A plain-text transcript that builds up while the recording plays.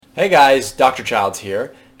Hey guys, Dr. Childs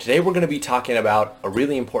here. Today we're going to be talking about a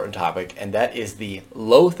really important topic, and that is the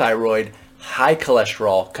low thyroid, high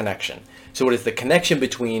cholesterol connection. So it is the connection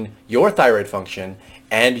between your thyroid function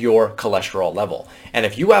and your cholesterol level. And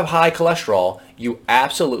if you have high cholesterol, you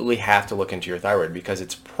absolutely have to look into your thyroid because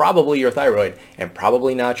it's probably your thyroid and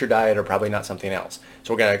probably not your diet or probably not something else.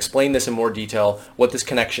 So we're going to explain this in more detail, what this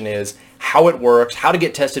connection is, how it works, how to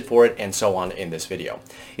get tested for it, and so on in this video.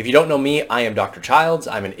 If you don't know me, I am Dr. Childs.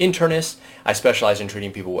 I'm an internist. I specialize in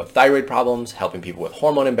treating people with thyroid problems, helping people with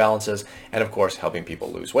hormone imbalances, and of course, helping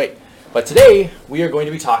people lose weight. But today, we are going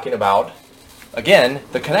to be talking about, again,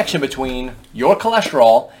 the connection between your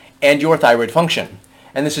cholesterol and your thyroid function.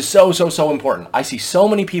 And this is so important. I see so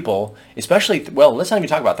many people, especially, well, let's not even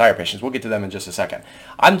talk about thyroid patients. We'll get to them in just a second.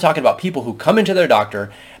 I'm talking about people who come into their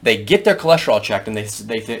doctor, they get their cholesterol checked, and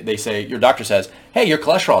they say, your doctor says, hey, your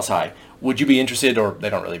cholesterol's high. Would you be interested? Or they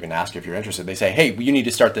don't really even ask if you're interested. They say, hey, you need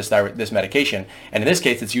to start this medication. And in this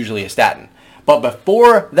case, it's usually a statin. But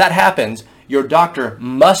before that happens, your doctor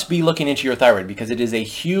must be looking into your thyroid because it is a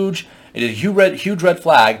huge red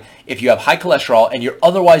flag if you have high cholesterol and you're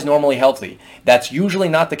otherwise normally healthy. That's usually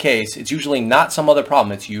not the case. It's usually not some other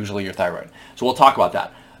problem. It's usually your thyroid. So we'll talk about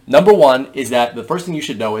that. Number one is that the first thing you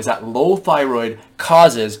should know is that low thyroid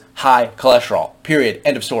causes high cholesterol. Period.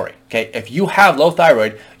 End of story. Okay. If you have low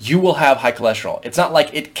thyroid, you will have high cholesterol. It's not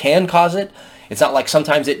like it can cause it. It's not like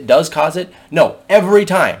sometimes it does cause it. No, every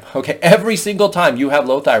time, okay, every single time you have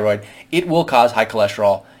low thyroid, it will cause high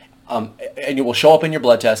cholesterol, and it will show up in your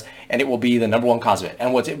blood test, and it will be the number one cause of it.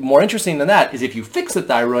 And what's more interesting than that is if you fix the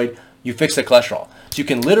thyroid, you fix the cholesterol. So you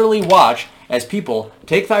can literally watch as people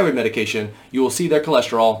take thyroid medication, you will see their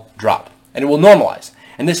cholesterol drop, and it will normalize.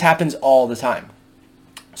 And this happens all the time.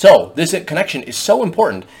 So this connection is so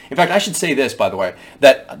important. In fact, I should say this, by the way,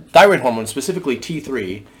 that thyroid hormone, specifically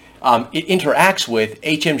T3, it interacts with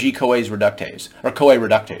HMG-CoA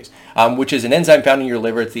reductase, which is an enzyme found in your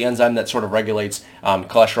liver. It's the enzyme that sort of regulates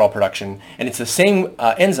cholesterol production, and it's the same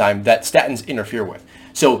enzyme that statins interfere with.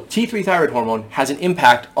 So T3 thyroid hormone has an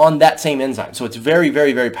impact on that same enzyme. So it's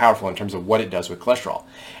very powerful in terms of what it does with cholesterol.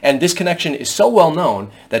 And this connection is so well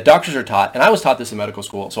known that doctors are taught, and I was taught this in medical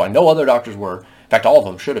school, so I know other doctors were, in fact all of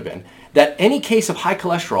them should have been, that any case of high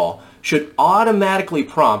cholesterol should automatically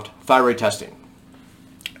prompt thyroid testing.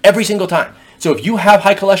 Every single time. So if you have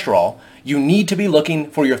high cholesterol, you need to be looking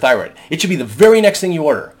for your thyroid. It should be the very next thing you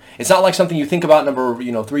order. It's not like something you think about number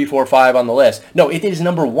 3, 4, 5 on the list. No, it is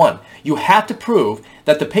number 1. You have to prove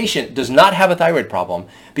that the patient does not have a thyroid problem,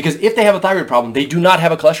 because if they have a thyroid problem, they do not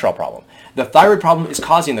have a cholesterol problem. The thyroid problem is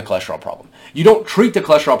causing the cholesterol problem. You don't treat the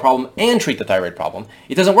cholesterol problem and treat the thyroid problem.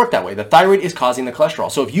 It doesn't work that way. The thyroid is causing the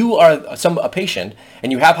cholesterol. So if you are a patient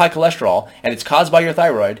and you have high cholesterol and it's caused by your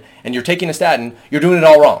thyroid and you're taking a statin, you're doing it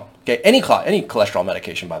all wrong. Okay, any cholesterol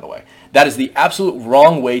medication, by the way. That is the absolute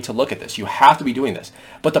wrong way to look at this. You have to be doing this.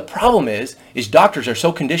 But the problem is doctors are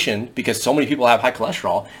so conditioned, because so many people have high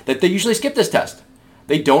cholesterol, that they usually skip this test.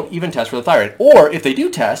 They don't even test for the thyroid. Or if they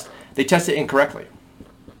do test, they test it incorrectly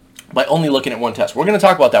by only looking at one test. We're going to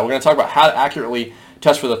talk about that. We're going to talk about how to accurately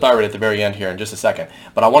test for the thyroid at the very end here in just a second.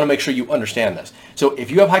 But I want to make sure you understand this. So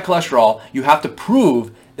if you have high cholesterol, you have to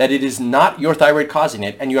prove that it is not your thyroid causing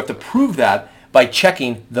it, and you have to prove that by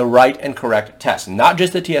checking the right and correct test, not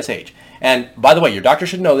just the TSH. And by the way, your doctor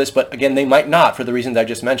should know this, but again, they might not for the reasons I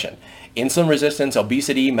just mentioned. Insulin resistance,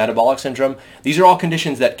 obesity, metabolic syndrome, these are all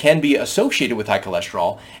conditions that can be associated with high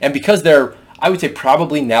cholesterol. And because they're, I would say,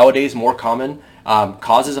 probably nowadays more common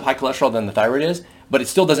causes of high cholesterol than the thyroid is, but it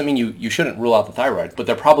still doesn't mean you shouldn't rule out the thyroid, but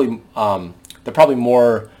they're probably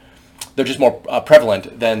more, they're just more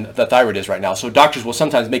prevalent than the thyroid is right now. So doctors will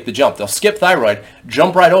sometimes make the jump. They'll skip thyroid,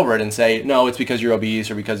 jump right over it and say, no, it's because you're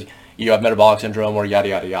obese or because you have metabolic syndrome or yada,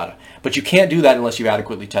 yada, yada. But you can't do that unless you've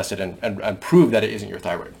adequately tested and prove that it isn't your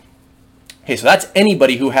thyroid. Okay, so that's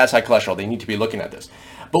anybody who has high cholesterol. They need to be looking at this.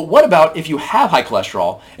 But what about if you have high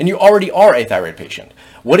cholesterol and you already are a thyroid patient?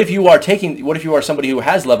 What if you are somebody who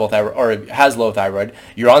has low thyroid,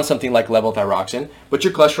 you're on something like levothyroxine, but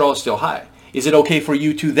your cholesterol is still high? Is it okay for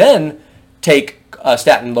you to then take a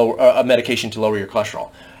statin a medication to lower your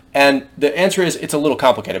cholesterol? And the answer is it's a little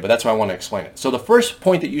complicated, but that's why I want to explain it. So the first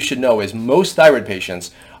point that you should know is most thyroid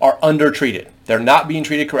patients are undertreated. They're not being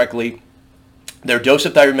treated correctly. Their dose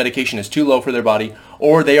of thyroid medication is too low for their body,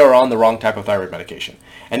 or they are on the wrong type of thyroid medication.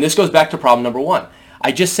 And this goes back to problem number 1.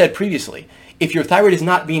 I just said previously, if your thyroid is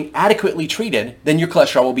not being adequately treated, then your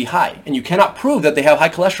cholesterol will be high. And you cannot prove that they have high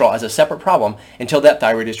cholesterol as a separate problem until that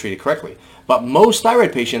thyroid is treated correctly. But most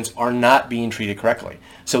thyroid patients are not being treated correctly.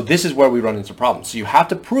 So this is where we run into problems. So you have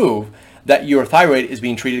to prove that your thyroid is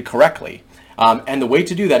being treated correctly. And the way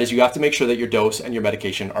to do that is you have to make sure that your dose and your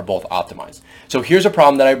medication are both optimized. So here's a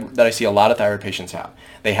problem that I see a lot of thyroid patients have.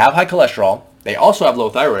 They have high cholesterol, they also have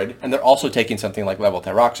low thyroid, and they're also taking something like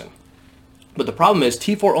levothyroxine. But the problem is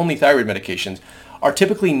T4 only thyroid medications are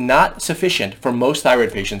typically not sufficient for most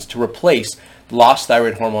thyroid patients to replace lost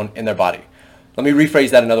thyroid hormone in their body. Let me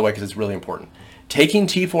rephrase that another way because it's really important. Taking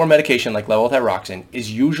T4 medication like levothyroxine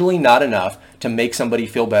is usually not enough to make somebody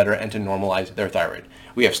feel better and to normalize their thyroid.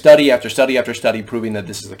 We have study after study after study proving that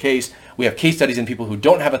this is the case. We have case studies in people who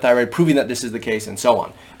don't have a thyroid proving that this is the case, and so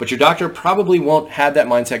on. But your doctor probably won't have that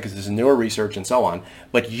mindset because this is newer research and so on.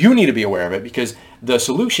 But you need to be aware of it because the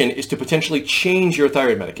solution is to potentially change your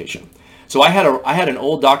thyroid medication. So I had an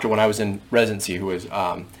old doctor when I was in residency who was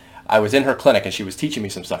I was in her clinic and she was teaching me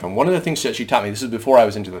some stuff. And one of the things that she taught me, this is before I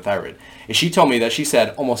was into the thyroid, is she told me that she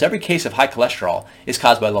said almost every case of high cholesterol is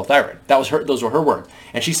caused by low thyroid. Those were her words.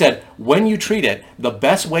 And she said, when you treat it, the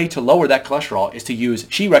best way to lower that cholesterol is to use,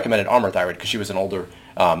 she recommended Armour Thyroid because she was an older,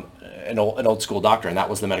 an old school doctor, and that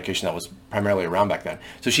was the medication that was primarily around back then.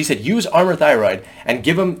 So she said, use Armour Thyroid and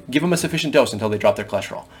give them a sufficient dose until they drop their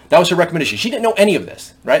cholesterol. That was her recommendation. She didn't know any of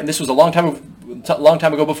this, right? And this was a long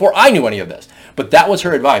time ago before I knew any of this. But that was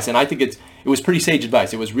her advice, and I think it was pretty sage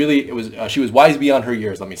advice. She was wise beyond her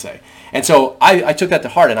years, let me say. And so I took that to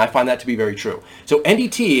heart, and I find that to be very true. So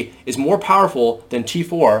NDT is more powerful than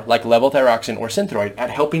T4, like levothyroxine or Synthroid, at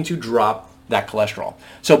helping to drop that cholesterol.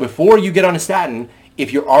 So before you get on a statin,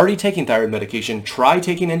 if you're already taking thyroid medication, try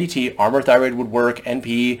taking NDT. Armour Thyroid would work,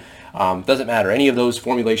 NP, doesn't matter, any of those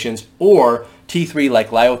formulations, or T3 like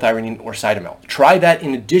liothyronine or Cytomel. Try that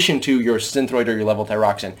in addition to your Synthroid or your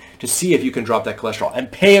levothyroxine to see if you can drop that cholesterol, and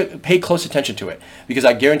pay close attention to it, because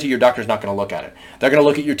I guarantee your doctor's not going to look at it. They're going to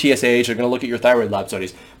look at your TSH, they're going to look at your thyroid lab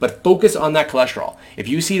studies, but focus on that cholesterol. If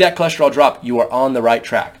you see that cholesterol drop, you are on the right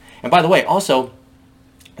track. And by the way, also,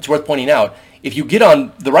 it's worth pointing out, if you get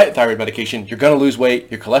on the right thyroid medication, you're going to lose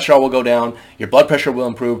weight, your cholesterol will go down, your blood pressure will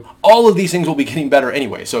improve. All of these things will be getting better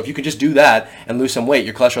anyway. So if you can just do that and lose some weight,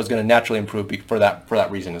 your cholesterol is going to naturally improve for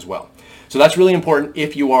that reason as well. So that's really important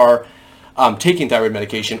if you are taking thyroid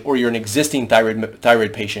medication or you're an existing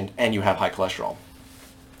thyroid patient and you have high cholesterol.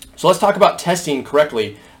 So let's talk about testing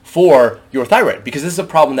correctly for your thyroid, because this is a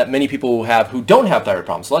problem that many people have who don't have thyroid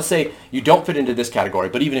problems. So let's say you don't fit into this category,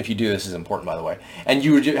 but even if you do, this is important, by the way, and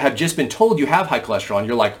you have just been told you have high cholesterol and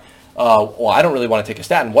you're like, well, I don't really want to take a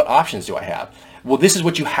statin. What options do I have? Well, this is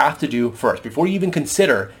what you have to do first. Before you even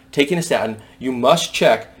consider taking a statin, you must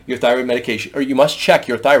check your thyroid medication, or you must check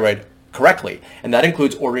your thyroid correctly, and that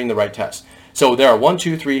includes ordering the right test. So there are 1,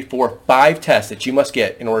 2, 3, 4, 5 tests that you must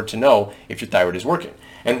get in order to know if your thyroid is working.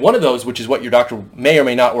 And one of those, which is what your doctor may or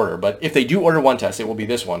may not order, but if they do order one test, it will be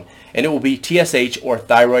this one, and it will be TSH, or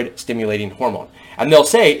thyroid stimulating hormone. And they'll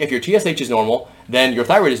say if your TSH is normal, then your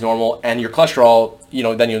thyroid is normal, and your cholesterol,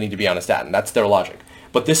 then you'll need to be on a statin. That's their logic.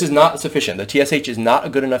 But this is not sufficient. The TSH is not a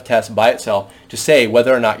good enough test by itself to say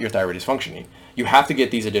whether or not your thyroid is functioning. You have to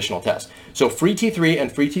get these additional tests. So free T3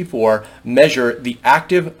 and free T4 measure the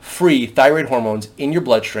active free thyroid hormones in your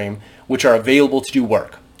bloodstream, which are available to do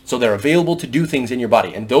work. So they're available to do things in your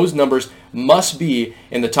body. And those numbers must be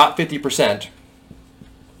in the top 50%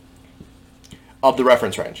 of the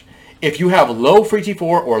reference range. If you have low free T4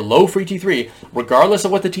 or low free T3, regardless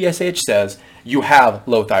of what the TSH says, you have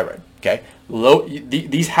low thyroid. Okay?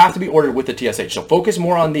 These have to be ordered with the TSH. So focus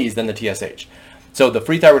more on these than the TSH. So the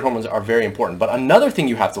free thyroid hormones are very important. But another thing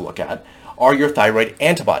you have to look at are your thyroid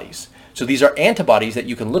antibodies. So these are antibodies that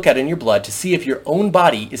you can look at in your blood to see if your own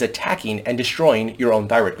body is attacking and destroying your own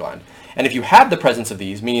thyroid gland. And if you have the presence of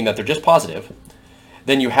these, meaning that they're just positive,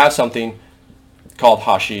 then you have something called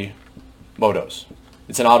Hashimoto's.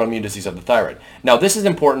 It's an autoimmune disease of the thyroid. Now, this is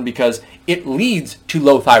important because it leads to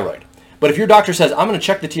low thyroid. But if your doctor says, I'm going to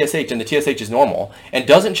check the TSH and the TSH is normal, and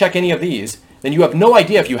doesn't check any of these, then you have no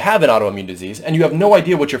idea if you have an autoimmune disease, and you have no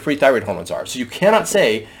idea what your free thyroid hormones are. So you cannot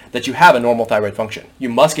say that you have a normal thyroid function. You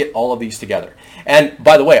must get all of these together. And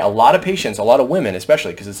by the way, a lot of patients, a lot of women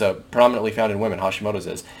especially, because it's predominantly found in women,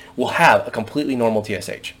 Hashimoto's will have a completely normal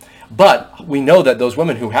TSH. But we know that those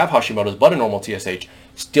women who have Hashimoto's but a normal TSH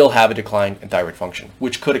still have a decline in thyroid function,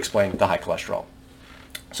 which could explain the high cholesterol.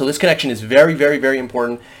 So this connection is very, very, very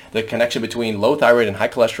important, the connection between low thyroid and high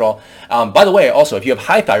cholesterol. By the way, also, if you have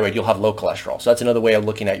high thyroid, you'll have low cholesterol. So that's another way of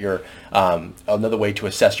looking at your, another way to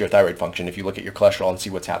assess your thyroid function if you look at your cholesterol and see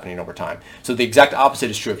what's happening over time. So the exact opposite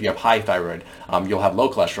is true. If you have high thyroid, you'll have low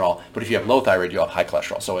cholesterol, but if you have low thyroid, you'll have high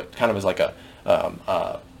cholesterol. So it kind of is like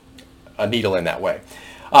a needle in that way.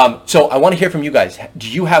 So I want to hear from you guys. Do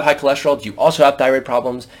you have high cholesterol? Do you also have thyroid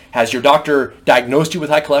problems? Has your doctor diagnosed you with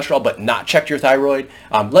high cholesterol but not checked your thyroid?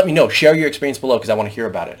 Let me know. Share your experience below because I want to hear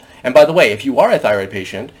about it. And by the way, if you are a thyroid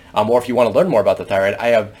patient, or if you want to learn more about the thyroid, I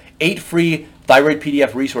have 8 free thyroid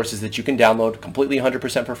PDF resources that you can download completely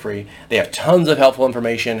 100% for free. They have tons of helpful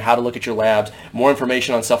information, how to look at your labs, more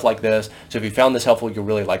information on stuff like this. So if you found this helpful, you'll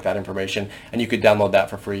really like that information, and you could download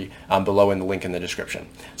that for free below in the link in the description.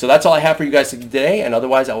 So that's all I have for you guys today, and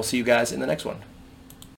otherwise I will see you guys in the next one.